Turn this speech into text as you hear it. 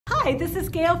Hi, this is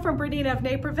Gayle from BERNINA of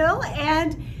Naperville,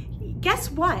 and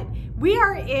guess what? We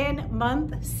are in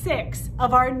month 6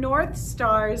 of our North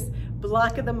Stars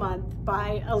Block of the Month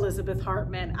by Elizabeth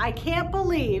Hartman. I can't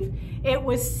believe it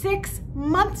was 6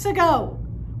 months ago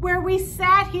where we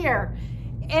sat here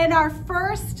in our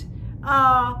first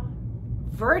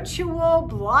virtual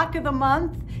Block of the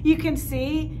Month. You can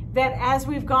see that as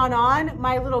we've gone on,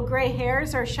 my little gray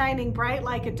hairs are shining bright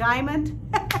like a diamond.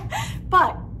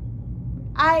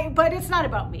 But it's not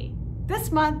about me.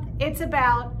 This month, it's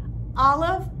about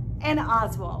Olive and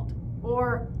Oswald,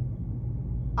 or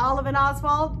Olive and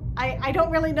Oswald. I don't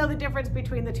really know the difference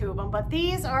between the two of them, but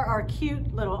these are our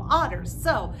cute little otters.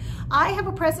 So I have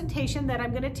a presentation that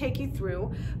I'm going to take you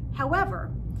through.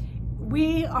 However,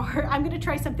 I'm going to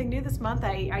try something new this month.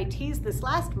 I teased this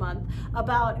last month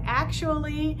about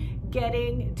actually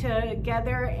getting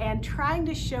together and trying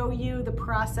to show you the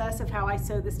process of how I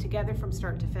sew this together from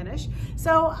start to finish.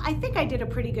 So I think I did a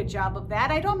pretty good job of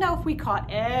that. I don't know if we caught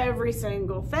every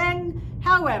single thing.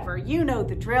 However, you know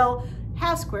the drill.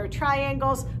 Half square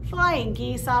triangles, flying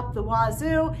geese up the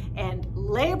wazoo, and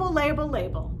label, label,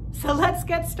 label. So let's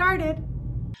get started.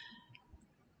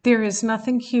 There is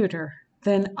nothing cuter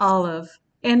than Olive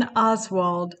and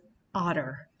Oswald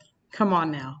Otter. Come on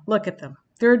now, look at them.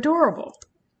 They're adorable.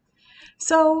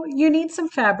 So you need some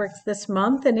fabrics this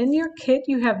month, and in your kit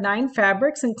you have 9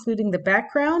 fabrics, including the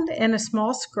background and a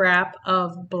small scrap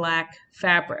of black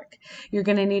fabric. You're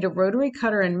going to need a rotary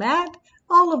cutter and mat,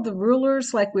 all of the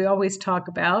rulers like we always talk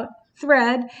about,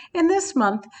 thread, and this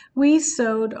month we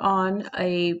sewed on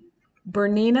a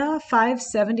BERNINA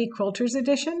 570 Quilters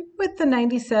edition with the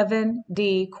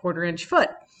 97D 1/4 inch foot.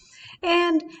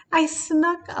 And I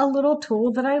snuck a little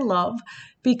tool that I love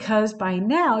because by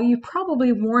now you've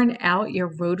probably worn out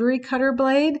your rotary cutter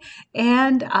blade,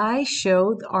 and I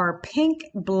showed our pink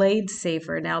blade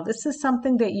saver. Now this is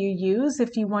something that you use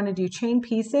if you want to do chain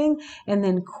piecing and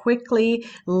then quickly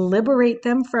liberate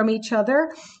them from each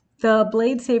other. The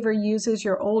blade saver uses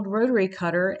your old rotary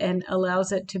cutter and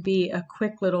allows it to be a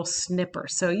quick little snipper.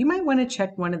 So you might want to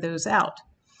check one of those out.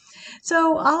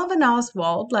 So Olive and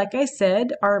Oswald, like I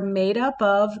said, are made up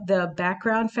of the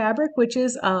background fabric, which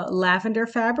is a lavender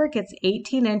fabric. It's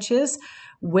 18 inches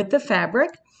with the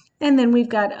fabric. And then we've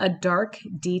got a dark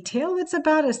detail. It's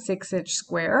about a 6-inch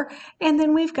square. And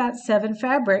then we've got 7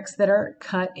 fabrics that are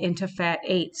cut into fat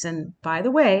 8s. And by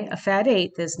the way, a fat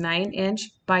 8 is 9-inch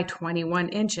by 21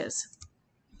 inches.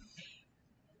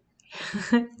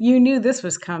 You knew this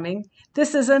was coming.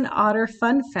 This is an otter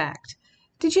fun fact.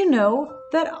 Did you know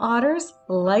that otters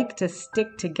like to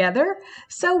stick together?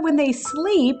 So when they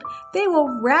sleep, they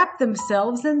will wrap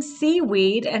themselves in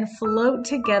seaweed and float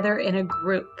together in a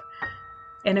group.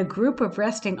 And a group of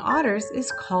resting otters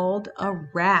is called a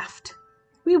raft.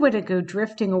 We wouldn't go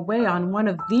drifting away on one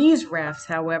of these rafts,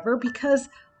 however, because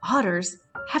otters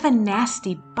have a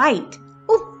nasty bite.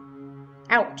 Ooh,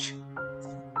 ouch.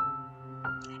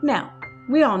 Now,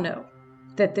 we all know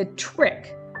that the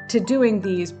trick to doing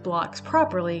these blocks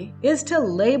properly is to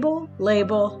label,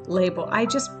 label, label. I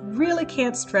just really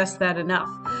can't stress that enough.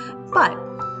 But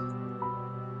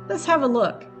let's have a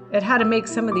look at how to make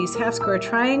some of these half square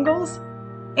triangles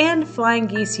and flying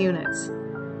geese units.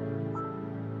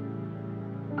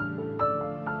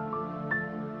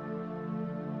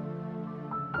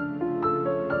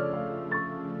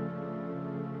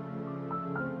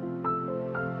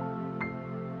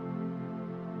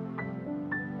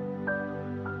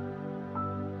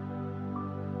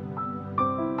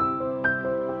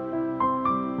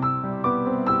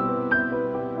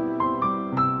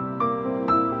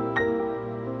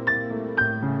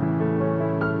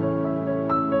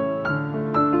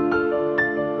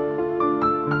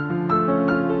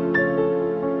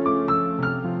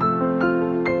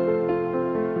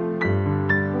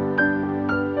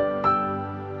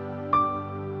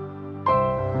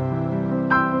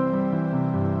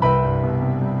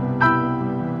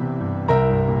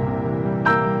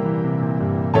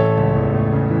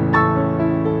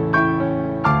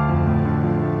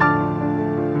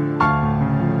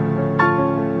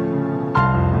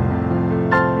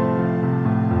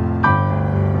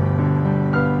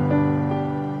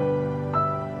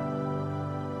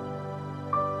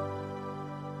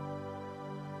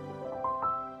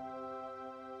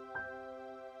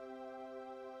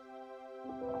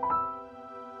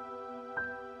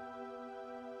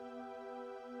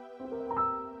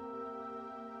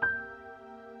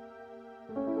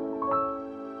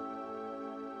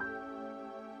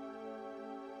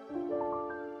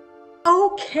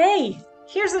 Okay,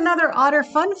 here's another otter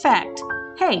fun fact.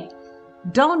 Hey,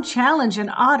 don't challenge an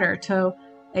otter to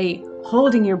a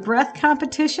holding your breath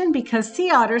competition because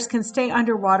sea otters can stay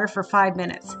underwater for 5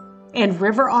 minutes. And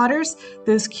river otters,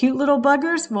 those cute little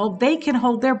buggers, well, they can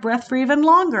hold their breath for even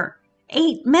longer.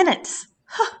 8 minutes.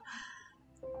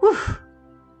 Whew.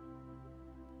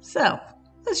 So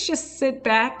let's just sit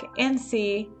back and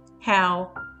see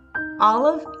how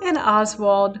Olive and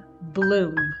Oswald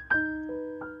bloom.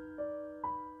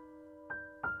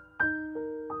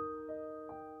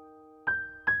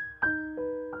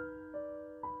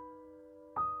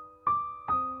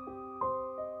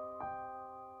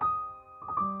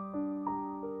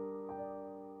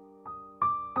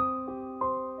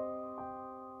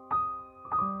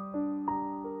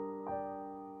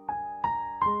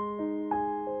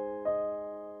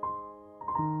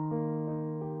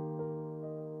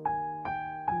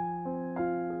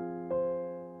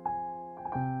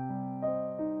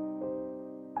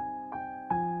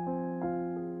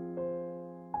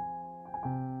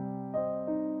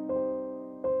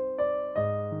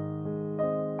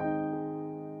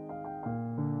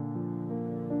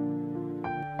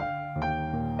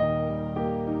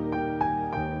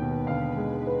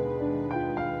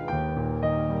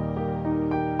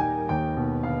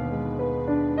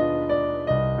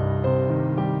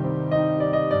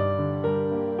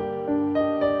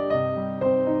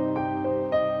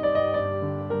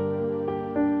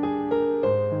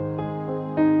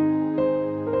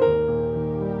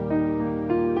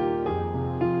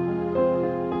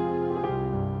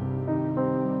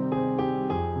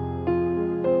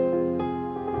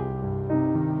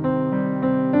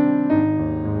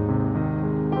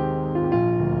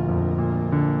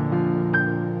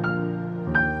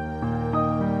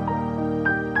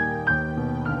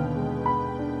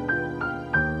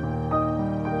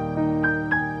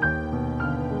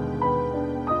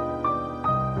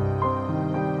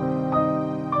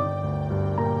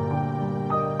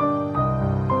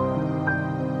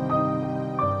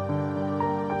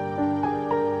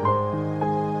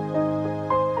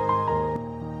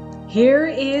 Here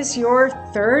is your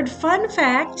third fun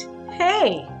fact.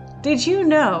 Hey, did you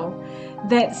know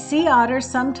that sea otters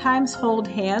sometimes hold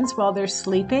hands while they're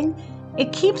sleeping?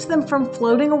 It keeps them from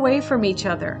floating away from each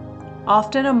other.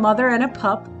 Often a mother and a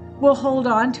pup will hold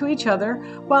on to each other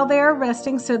while they are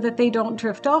resting so that they don't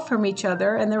drift off from each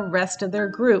other and the rest of their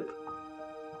group.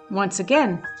 Once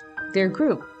again, their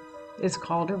group is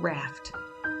called a raft.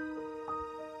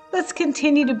 Let's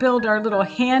continue to build our little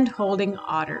hand-holding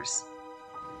otters.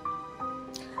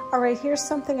 All right, here's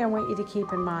something I want you to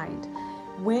keep in mind.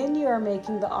 When you are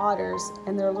making the otters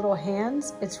and their little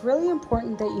hands, it's really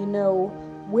important that you know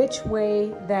which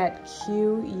way that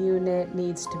Q unit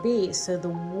needs to be. So the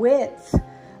width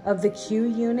of the Q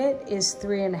unit is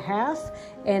 3.5,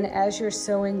 and as you're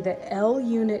sewing the L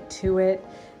unit to it,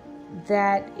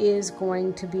 that is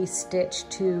going to be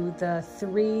stitched to the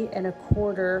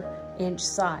 3.25 inch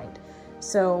side.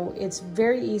 So it's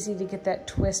very easy to get that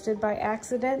twisted by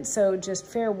accident. So just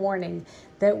fair warning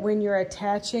that when you're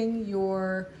attaching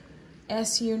your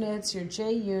S units, your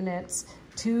J units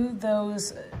to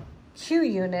those Q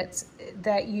units,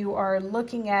 that you are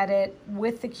looking at it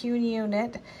with the Q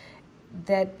unit,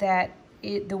 the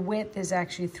width is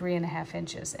actually 3.5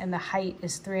 inches and the height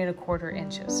is 3.25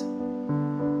 inches.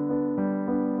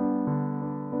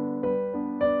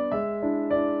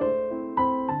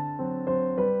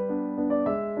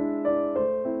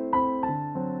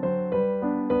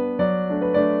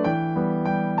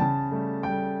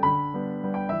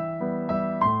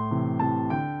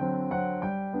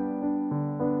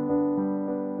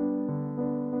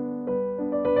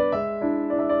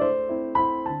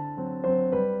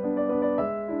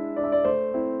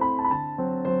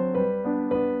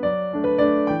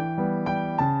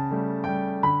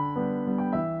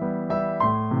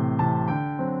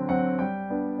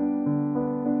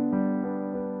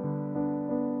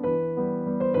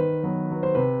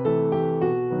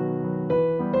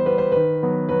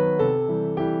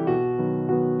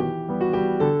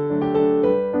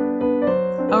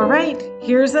 All right,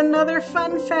 here's another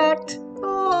fun fact.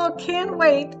 Oh, can't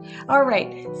wait. All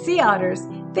right, sea otters,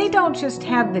 they don't just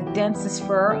have the densest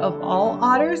fur of all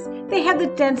otters, they have the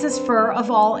densest fur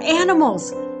of all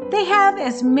animals. They have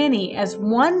as many as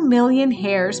 1 million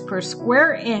hairs per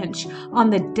square inch on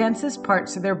the densest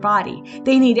parts of their body.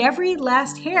 They need every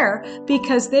last hair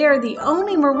because they are the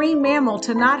only marine mammal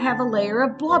to not have a layer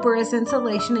of blubber as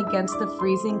insulation against the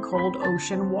freezing cold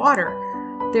ocean water.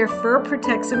 Their fur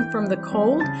protects them from the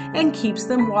cold and keeps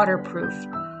them waterproof.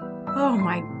 Oh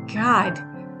my God,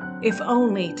 if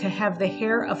only to have the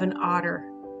hair of an otter.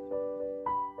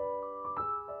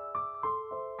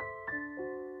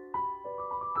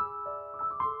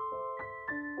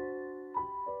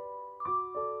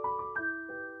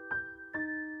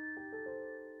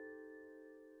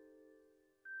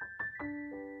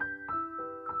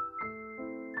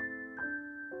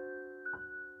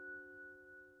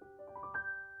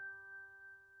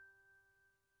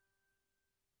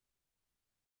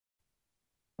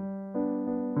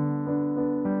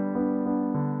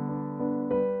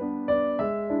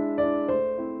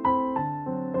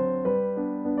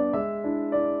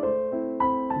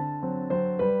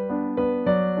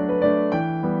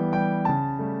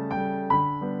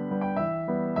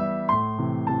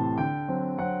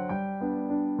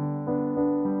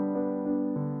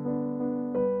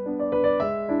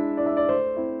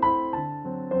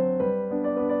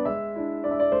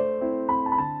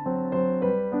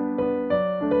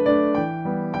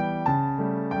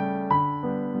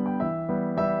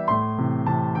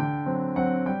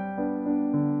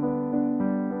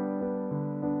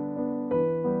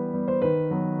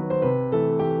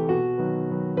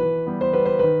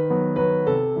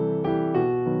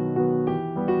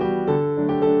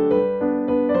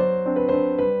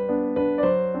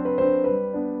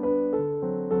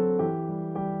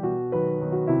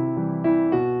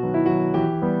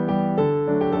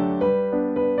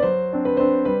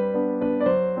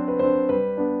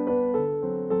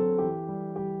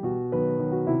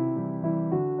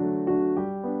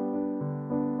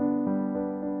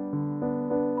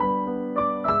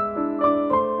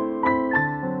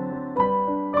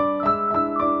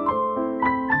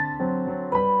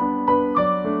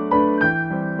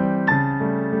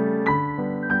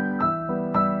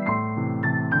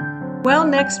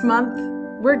 next month,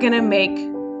 we're gonna make,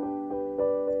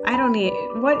 I don't need,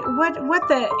 what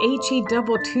the HE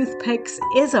double toothpicks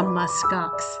is a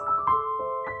muskox?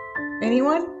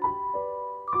 Anyone?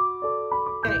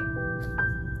 Okay,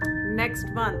 next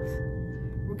month,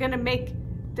 we're gonna make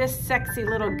this sexy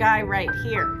little guy right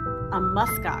here a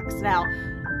muskox. Now,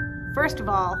 first of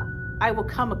all, I will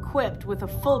come equipped with a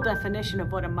full definition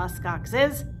of what a muskox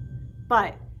is,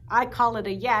 but I call it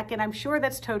a yak, and I'm sure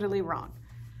that's totally wrong.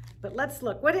 But let's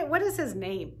look. What is his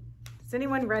name? Has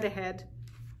anyone read ahead?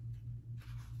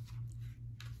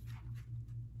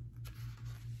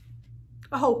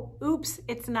 Oh, oops,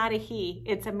 it's not a he,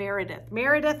 it's a Meredith.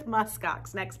 Meredith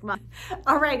muskox next month.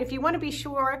 All right, if you want to be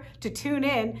sure to tune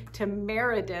in to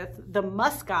Meredith the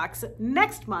muskox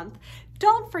next month,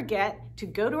 don't forget to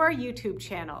go to our YouTube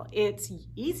channel. It's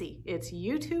easy. It's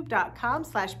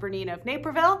youtube.com/BERNINA of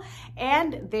Naperville,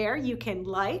 and there you can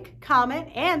like, comment,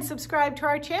 and subscribe to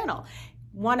our channel.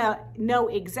 Want to know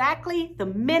exactly the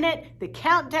minute, the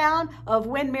countdown of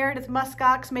when Meredith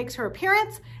muskox makes her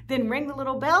appearance? Then ring the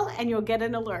little bell and you'll get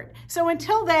an alert. So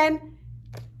until then,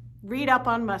 read up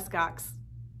on muskox.